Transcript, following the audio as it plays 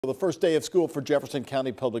The first day of school for Jefferson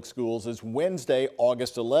County Public Schools is Wednesday,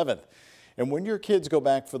 August 11th. And when your kids go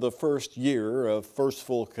back for the first year of first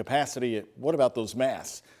full capacity, what about those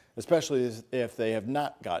masks, especially if they have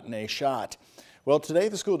not gotten a shot? Well, today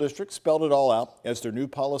the school district spelled it all out as their new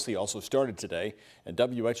policy also started today. And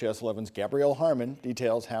WHAS 11's Gabrielle Harmon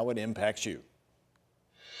details how it impacts you.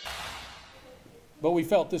 But we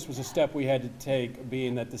felt this was a step we had to take,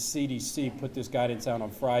 being that the CDC put this guidance out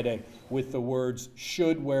on Friday with the words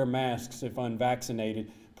 "should wear masks if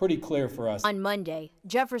unvaccinated." Pretty clear for us. On Monday,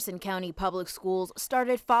 Jefferson County Public Schools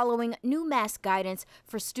started following new mask guidance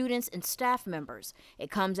for students and staff members. It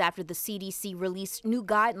comes after the CDC released new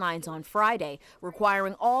guidelines on Friday,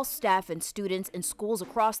 requiring all staff and students in schools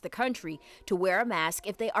across the country to wear a mask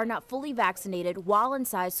if they are not fully vaccinated while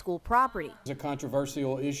inside school property. It's a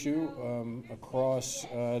controversial issue across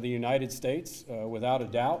the United States, without a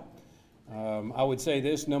doubt. I would say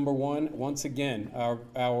this: number one, once again,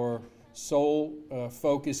 our sole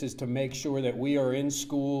focus is to make sure that we are in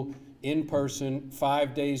school in person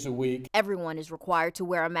 5 days a week. Everyone is required to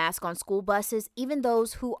wear a mask on school buses, even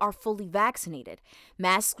those who are fully vaccinated.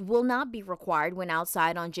 Masks will not be required when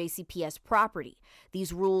outside on JCPS property.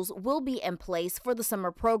 These rules will be in place for the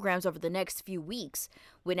summer programs over the next few weeks.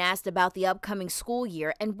 When asked about the upcoming school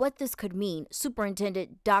year and what this could mean,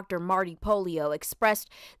 Superintendent Dr. Marty Polio expressed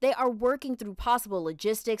they are working through possible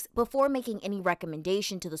logistics before making any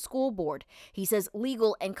recommendation to the school board. He says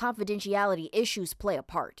legal and confidentiality issues play a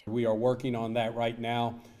part. We are working on that right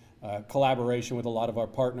now, collaboration with a lot of our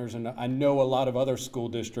partners, and I know a lot of other school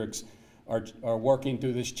districts are working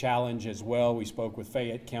through this challenge as well. We spoke with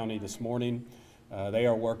Fayette County this morning. They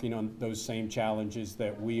are working on those same challenges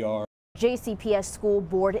that we are. JCPS school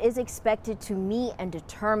board is expected to meet and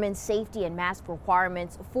determine safety and mask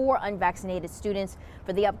requirements for unvaccinated students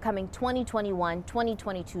for the upcoming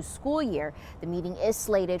 2021-2022 school year. The meeting is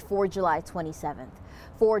slated for July 27th.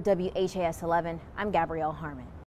 For WHAS 11, I'm Gabrielle Harmon.